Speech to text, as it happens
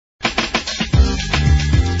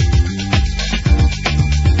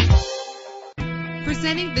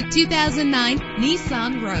Introducing the 2009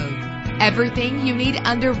 Nissan Rogue. Everything you need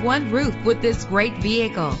under one roof with this great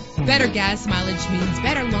vehicle. Better gas mileage means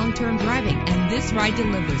better long-term driving, and this ride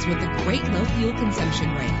delivers with a great low fuel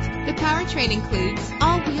consumption rate. The powertrain includes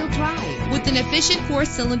all-wheel drive with an efficient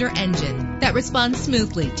 4-cylinder engine that responds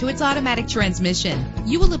smoothly to its automatic transmission.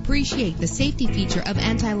 You will appreciate the safety feature of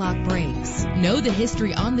anti-lock brakes. Know the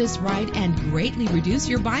history on this ride and greatly reduce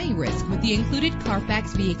your buying risk with the included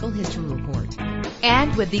Carfax Vehicle History Report.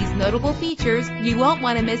 And with these notable features, you won't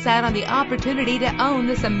want to miss out on the opportunity to own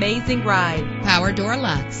this amazing ride. Power door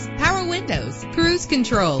locks, power windows, cruise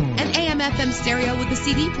control, an AM/FM stereo with a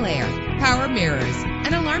CD player, power mirrors,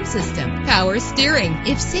 an alarm system, power steering.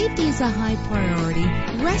 If safety is a high priority,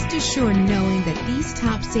 rest assured knowing that these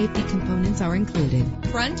top safety components are included.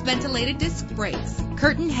 Front ventilated disc brakes,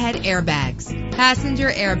 curtain head airbags, passenger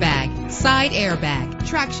airbag, side airbag,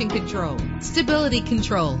 traction control, stability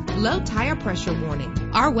control, low tire pressure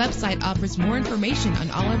warning. Our website offers more information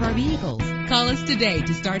on all of our vehicles. Call us today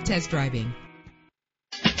to start test driving.